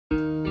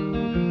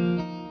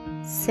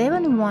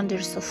7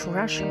 wonders of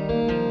Russia.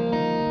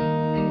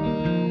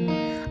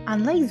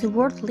 Unlike the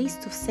world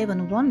list of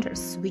 7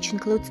 wonders, which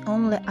includes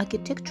only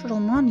architectural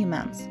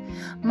monuments,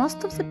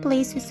 most of the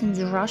places in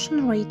the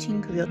Russian rating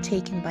were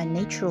taken by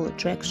natural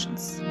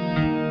attractions.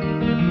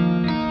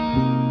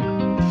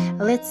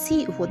 Let's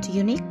see what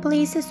unique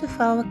places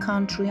of our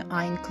country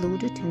are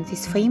included in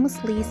this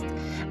famous list,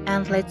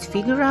 and let's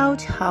figure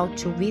out how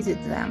to visit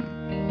them.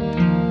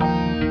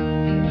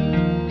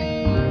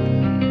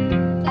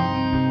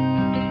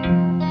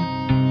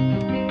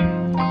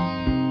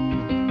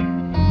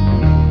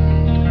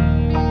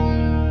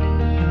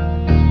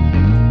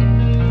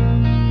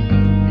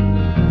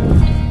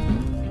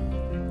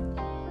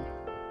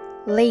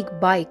 Lake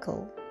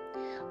Baikal.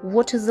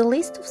 What is the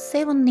list of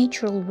 7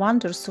 natural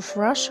wonders of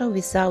Russia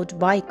without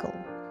Baikal?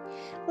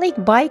 Lake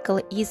Baikal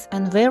is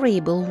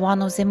invariably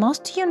one of the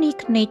most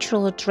unique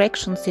natural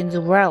attractions in the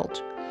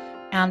world,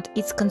 and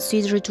it's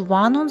considered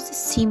one of the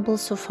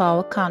symbols of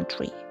our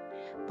country.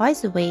 By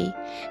the way,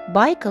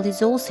 Baikal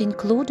is also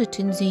included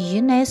in the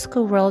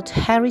UNESCO World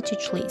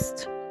Heritage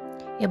List.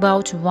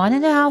 About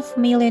 1.5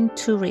 million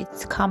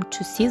tourists come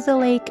to see the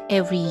lake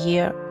every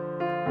year.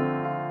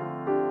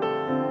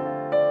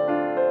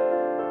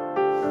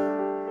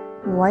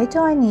 Why do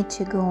I need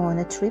to go on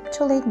a trip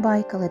to Lake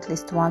Baikal at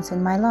least once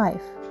in my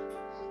life?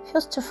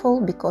 First of all,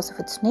 because of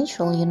its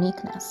natural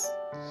uniqueness.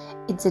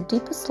 It's the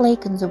deepest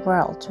lake in the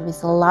world,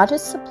 with the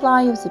largest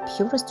supply of the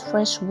purest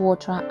fresh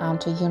water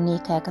and a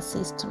unique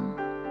ecosystem.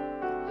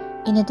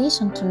 In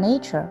addition to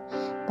nature,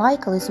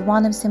 Baikal is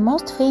one of the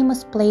most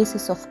famous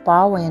places of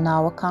power in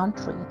our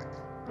country.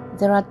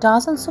 There are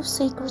dozens of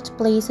sacred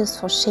places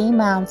for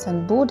shamans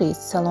and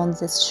Buddhists along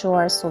the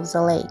shores of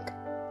the lake.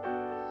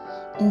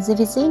 In the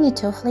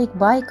vicinity of Lake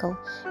Baikal,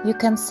 you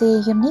can see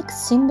a unique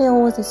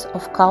symbiosis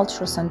of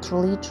cultures and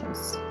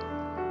religions.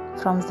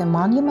 From the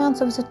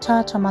monuments of the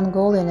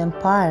Tatar-Mongolian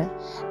Empire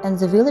and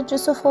the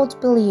villages of old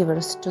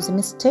believers to the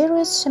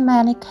mysterious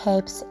shamanic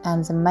apes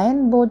and the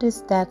main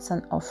Buddhist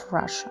Datsun of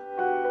Russia.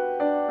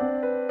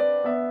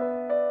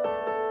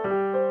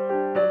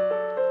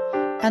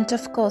 And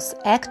of course,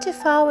 active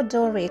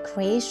outdoor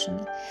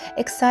recreation,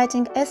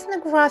 exciting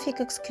ethnographic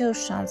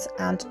excursions,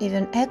 and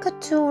even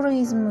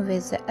ecotourism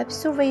with the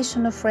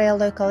observation of rare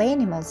local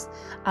animals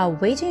are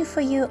waiting for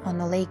you on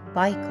Lake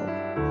Baikal.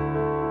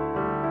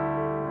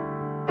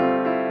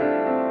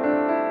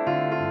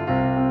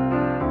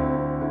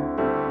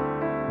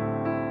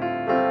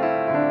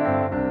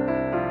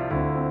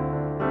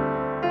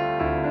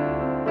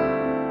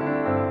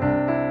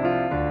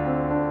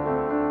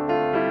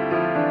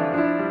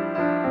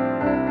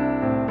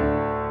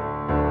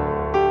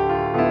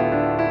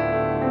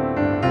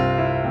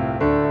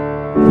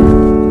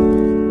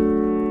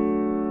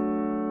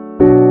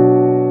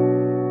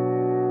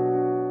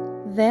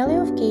 Valley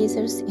of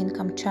Geysers in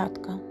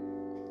Kamchatka.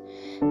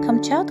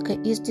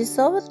 Kamchatka is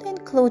deservedly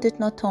included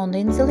not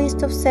only in the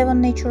list of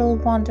 7 natural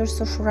wonders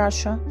of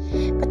Russia,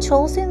 but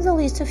also in the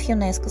list of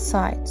UNESCO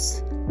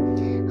sites.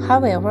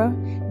 However,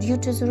 due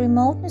to the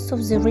remoteness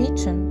of the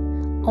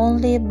region,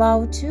 only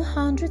about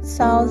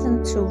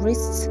 200,000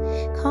 tourists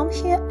come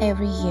here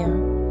every year.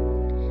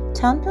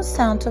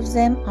 10% of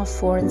them are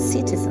foreign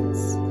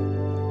citizens.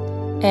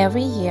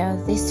 Every year,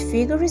 this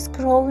figure is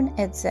growing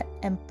at an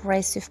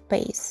impressive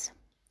pace.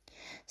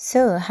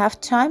 So,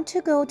 have time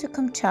to go to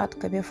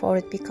Kamchatka before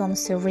it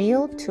becomes a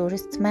real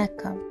tourist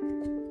mecca.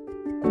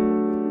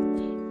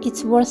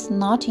 It's worth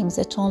noting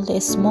that only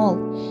a small,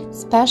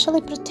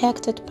 specially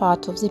protected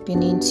part of the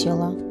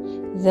peninsula,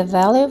 the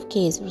Valley of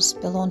Geysers,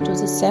 belong to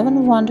the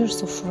 7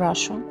 wonders of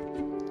Russia.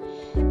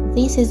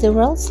 This is the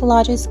world's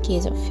largest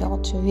geyser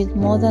field, with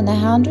more than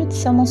 100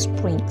 thermal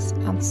springs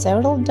and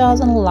several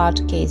dozen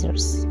large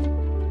geysers.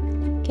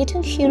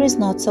 Getting here is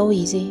not so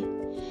easy.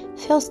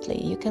 Firstly,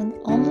 you can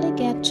only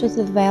get to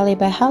the valley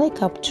by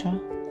helicopter.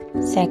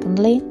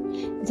 Secondly,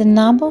 the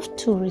number of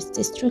tourists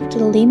is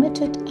strictly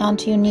limited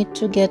and you need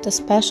to get a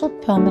special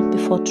permit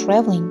before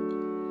traveling.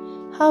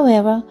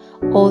 However,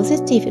 all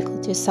these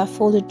difficulties are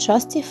fully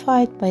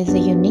justified by the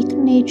unique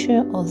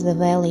nature of the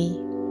valley.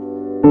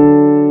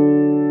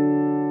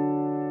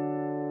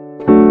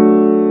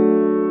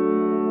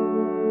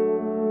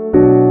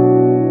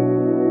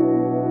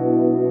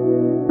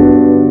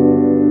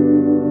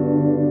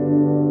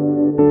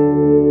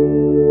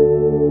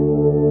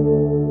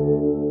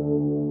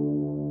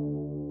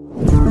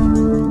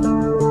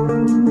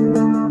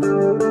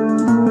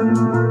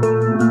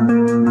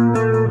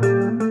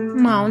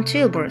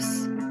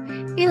 Elbrus.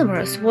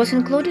 Elbrus was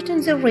included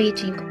in the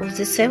rating of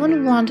the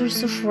 7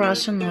 wonders of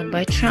Russia not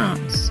by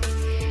chance.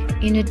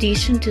 In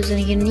addition to the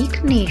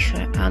unique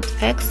nature and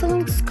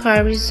excellent ski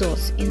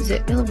resorts in the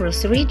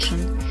Elbrus region,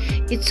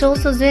 it's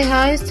also the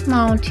highest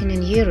mountain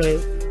in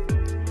Europe.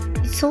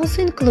 It's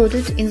also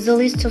included in the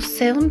list of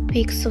 7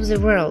 peaks of the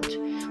world,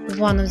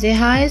 one of the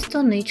highest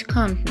on each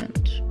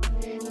continent.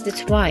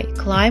 That's why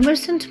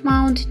climbers and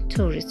mountain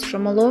tourists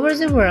from all over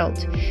the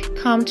world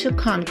come to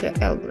conquer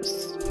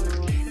Elbrus.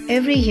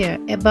 Every year,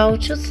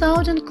 about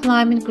 2,000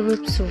 climbing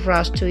groups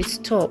rush to its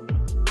top.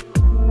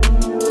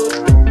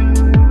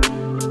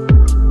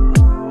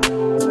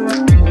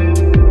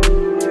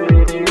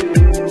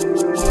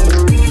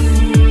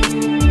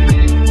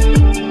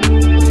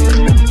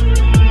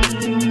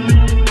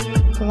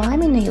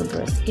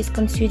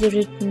 consider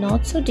it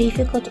not so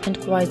difficult and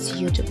quite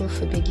suitable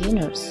for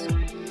beginners.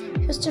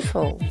 First of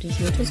all, due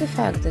to the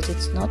fact that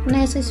it's not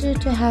necessary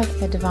to have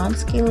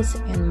advanced skills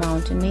in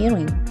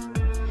mountaineering,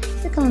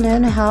 you can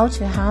learn how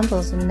to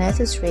handle the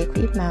necessary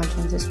equipment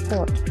on the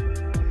spot.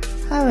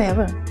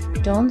 However,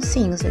 don't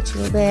think that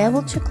you'll be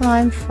able to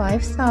climb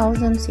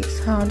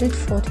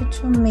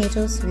 5,642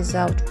 meters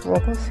without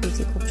proper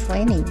physical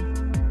training.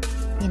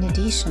 In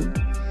addition,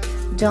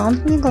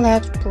 don't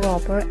neglect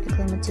proper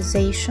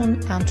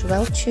acclimatization and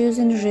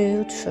well-chosen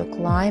route for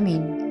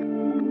climbing.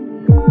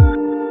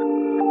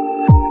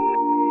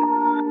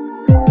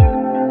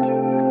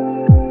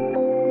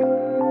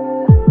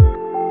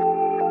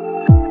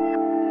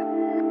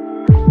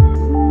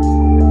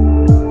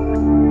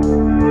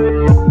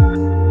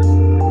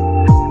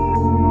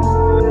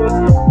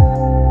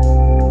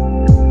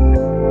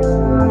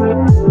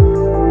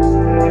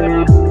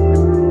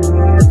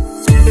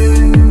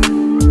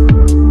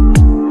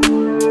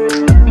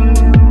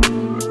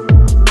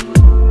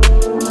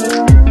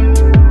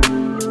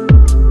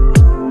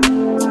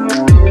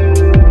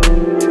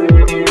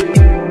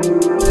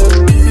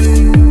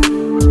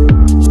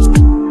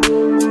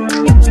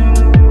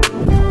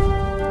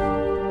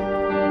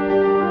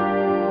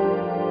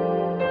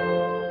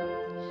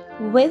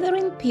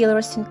 Weathering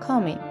pillars in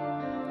Komi.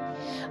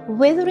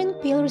 Weathering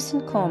pillars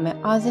in Komi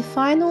are the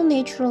final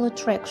natural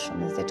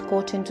attractions that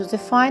got into the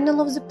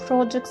final of the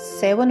project's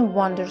 7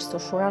 Wonders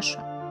of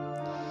Russia.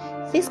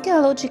 This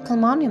geological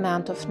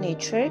monument of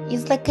nature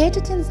is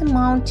located in the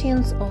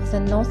mountains of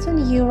the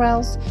northern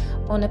Urals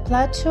on a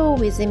plateau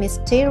with the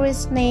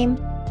mysterious name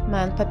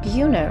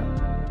Man-Papuner.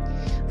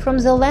 From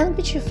the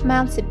language of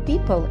Mansi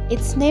people,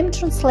 its name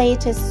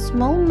translates as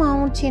Small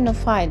Mountain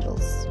of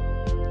Idols.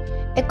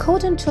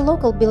 According to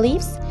local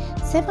beliefs,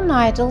 7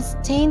 idols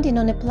standing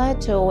on a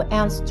plateau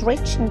and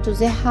stretching to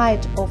the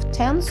height of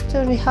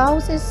 10-story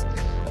houses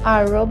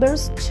are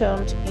robbers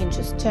turned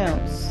into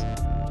stones.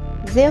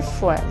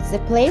 Therefore, the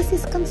place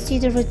is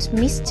considered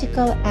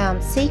mystical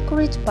and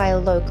sacred by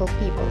local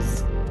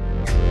peoples.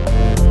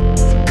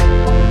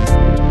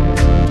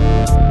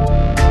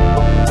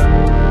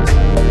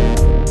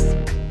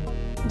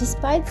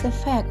 Despite the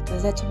fact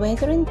that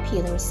weathering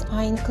pillars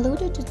are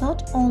included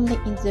not only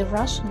in the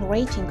Russian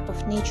rating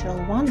of natural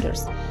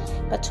wonders,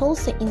 but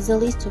also in the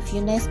list of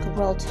UNESCO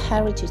World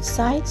Heritage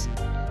Sites,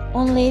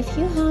 only a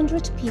few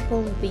hundred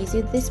people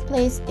visit this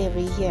place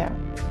every year.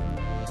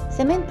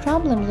 The main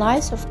problem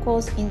lies, of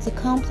course, in the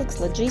complex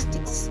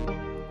logistics.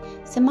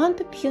 The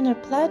Man-Papuner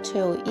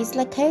Plateau is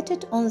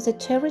located on the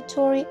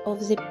territory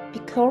of the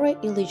Pekora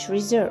Illich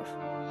Reserve,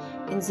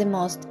 in the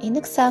most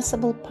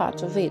inaccessible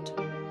part of it.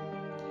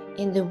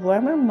 In the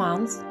warmer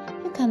months,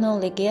 you can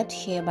only get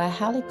here by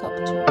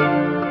helicopter.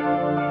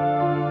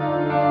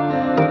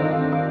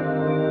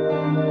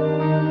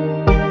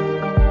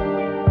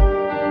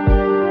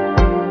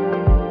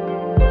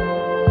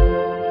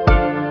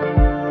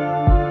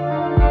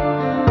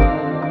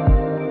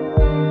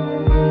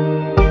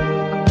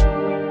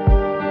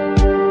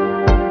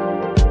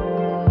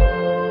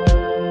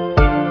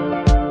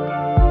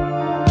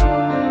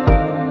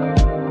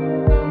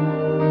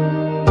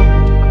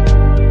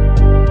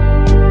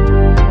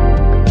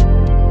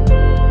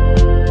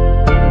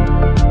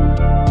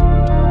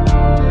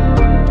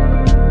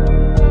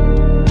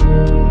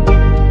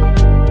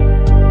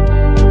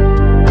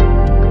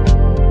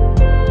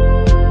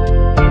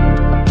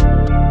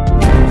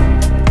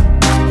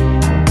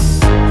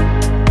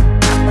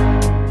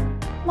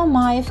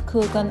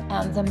 Kurgan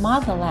and the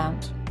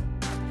Motherland.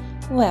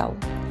 Well,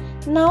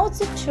 now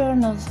the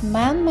turn of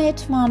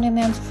man-made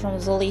monuments from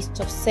the list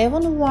of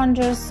 7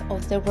 wonders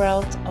of the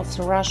world of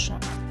Russia.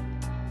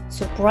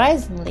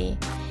 Surprisingly,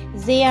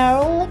 they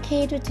are all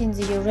located in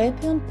the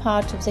European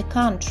part of the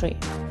country.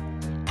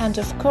 And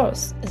of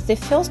course, the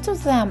first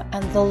of them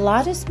and the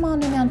largest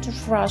monument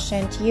of Russia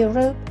and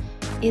Europe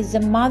is the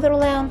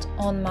Motherland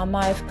on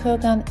Mamayev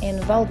Kurgan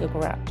in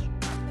Volgograd.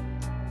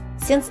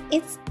 Since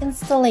its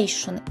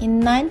installation in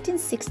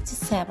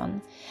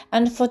 1967,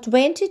 and for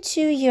 22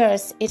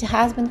 years it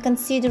has been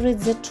considered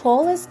the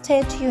tallest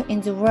statue in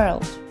the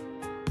world.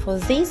 For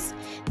this,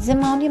 the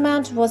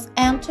monument was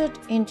entered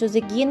into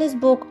the Guinness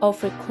Book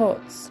of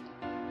Records.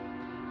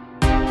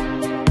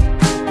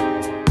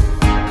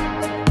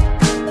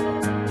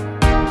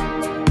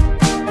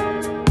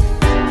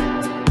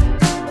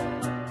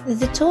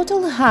 The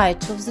total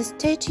height of the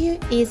statue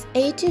is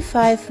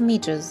 85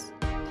 meters.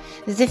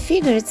 The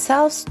figure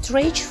itself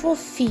stretched for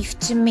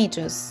 50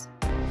 meters.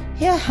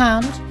 Her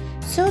hand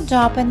sewed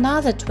up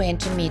another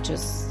 20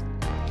 meters.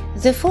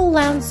 The full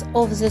length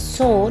of the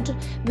sword,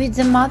 with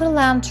the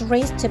motherland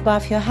raised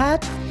above her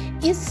head,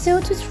 is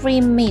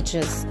 33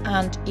 meters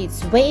and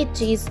its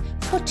weight is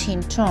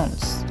 14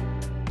 tons.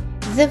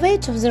 The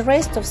weight of the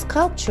rest of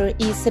sculpture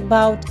is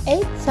about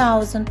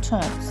 8,000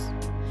 tons.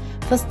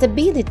 For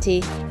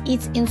stability,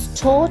 it's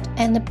installed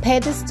on a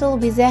pedestal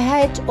with a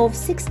height of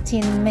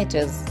 16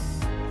 meters.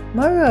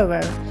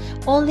 Moreover,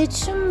 only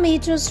 2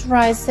 meters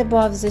rise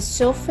above the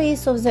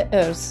surface of the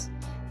earth.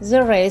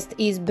 The rest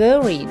is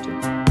buried.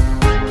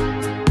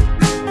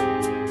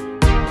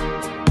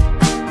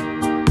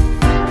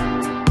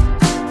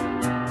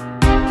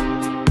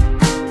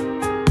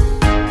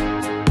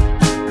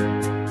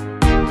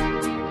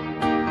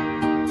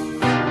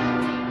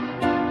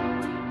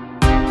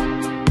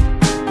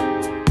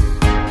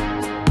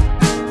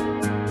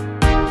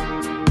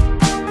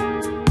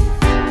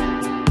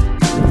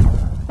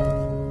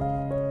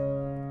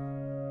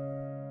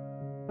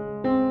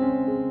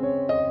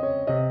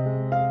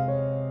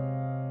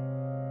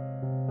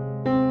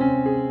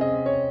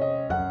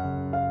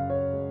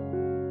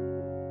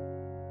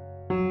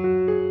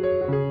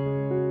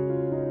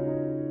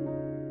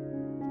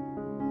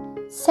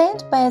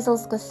 St.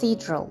 Basil's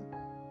Cathedral.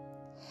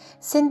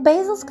 St.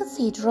 Basil's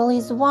Cathedral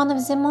is one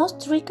of the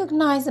most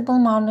recognizable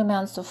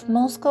monuments of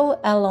Moscow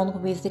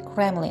along with the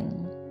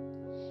Kremlin.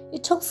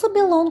 It also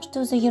belongs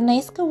to the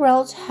UNESCO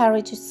World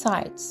Heritage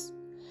Sites.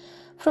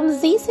 From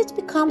this it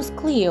becomes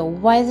clear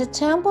why the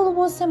temple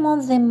was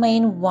among the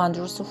main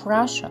wonders of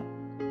Russia.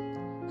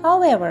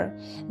 However,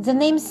 the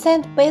name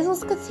St.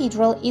 Basil's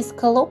Cathedral is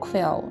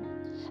colloquial.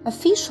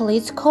 Officially,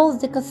 it's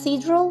called the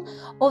Cathedral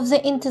of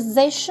the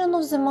Intercession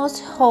of the Most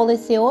Holy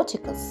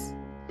Theotokos.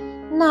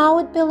 Now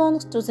it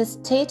belongs to the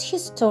State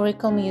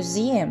Historical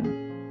Museum.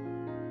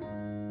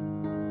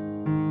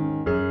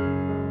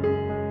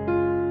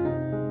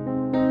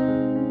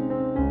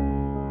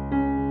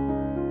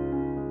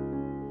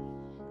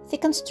 The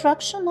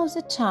construction of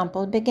the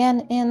temple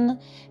began in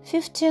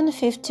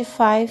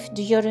 1555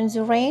 during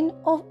the reign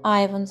of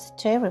Ivan the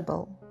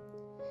Terrible.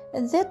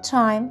 At that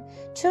time,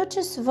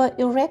 churches were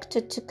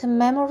erected to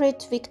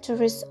commemorate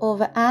victories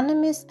over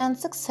enemies and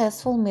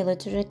successful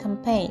military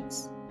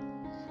campaigns.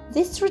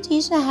 This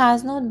tradition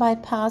has not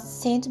bypassed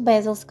St.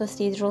 Basil's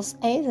cathedrals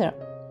either.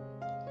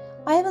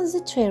 Ivan the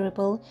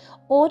Terrible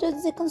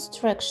ordered the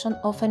construction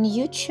of a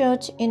new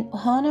church in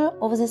honor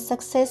of the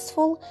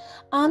successful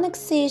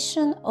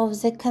annexation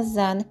of the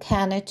Kazan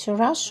Khanate to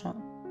Russia.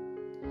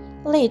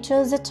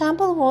 Later, the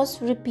temple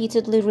was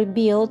repeatedly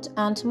rebuilt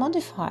and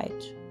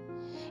modified.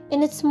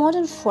 In its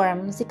modern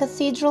form, the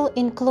cathedral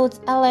includes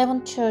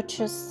 11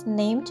 churches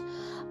named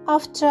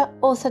after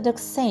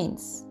Orthodox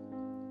saints.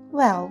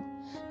 Well,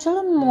 to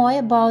learn more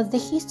about the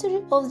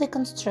history of the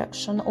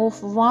construction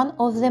of one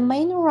of the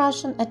main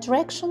Russian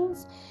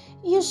attractions,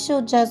 you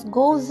should just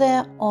go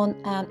there on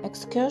an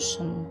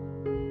excursion.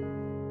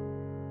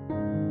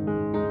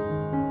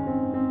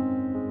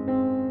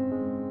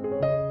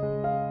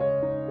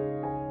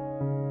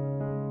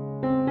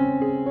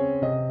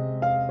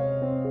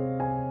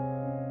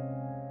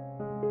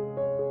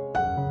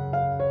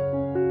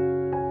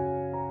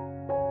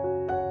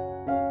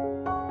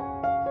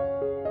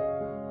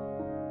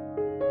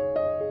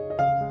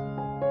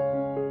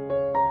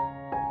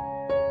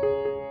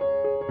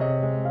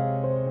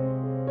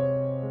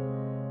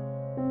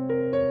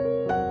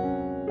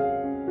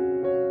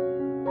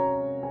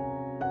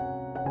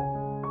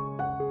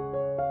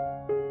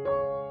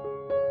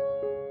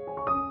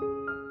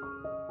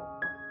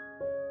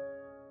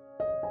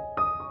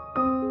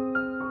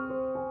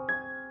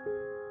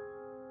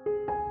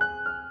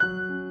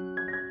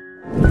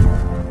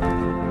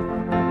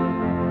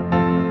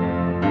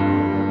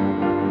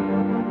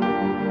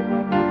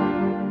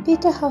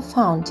 Peterhof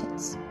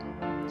Fountains.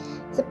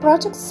 The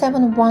project's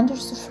 7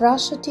 Wonders of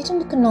Russia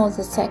didn't ignore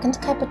the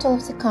second capital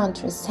of the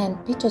country,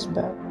 St.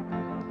 Petersburg.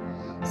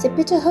 The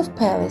Peterhof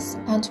Palace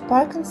and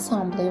Park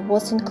Ensemble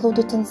was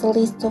included in the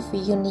list of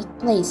unique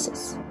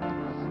places.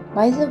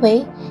 By the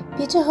way,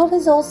 Peterhof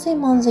is also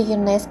among the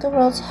UNESCO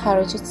World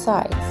Heritage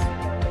Sites.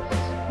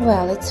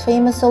 Well, it's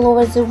famous all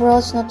over the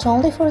world not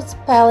only for its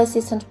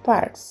palaces and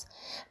parks,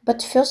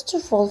 but first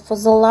of all for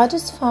the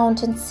largest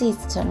fountain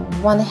system,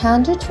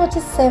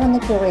 147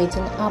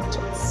 operating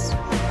objects.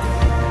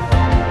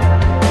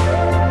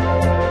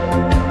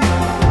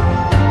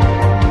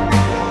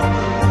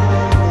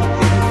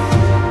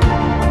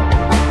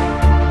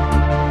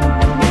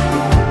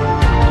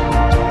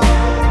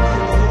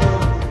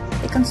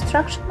 The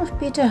construction of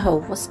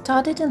Peterhof was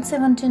started in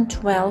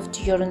 1712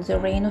 during the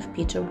reign of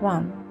Peter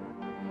I.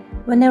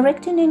 When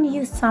erecting a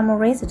new summer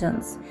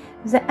residence,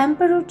 the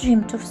emperor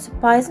dreamed of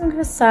surpassing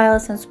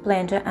Versailles in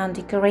splendor and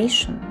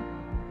decoration.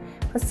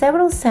 For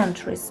several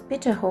centuries,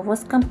 Peterhof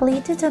was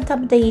completed and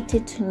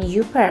updated,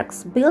 new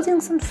parks,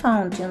 buildings and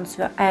fountains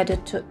were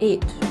added to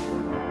it.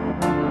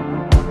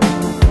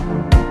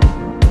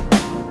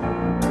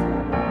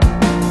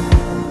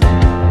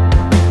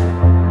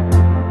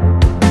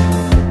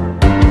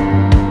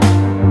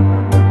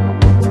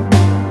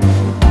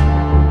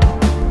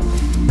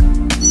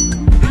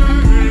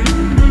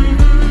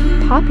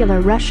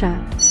 Popular Russia.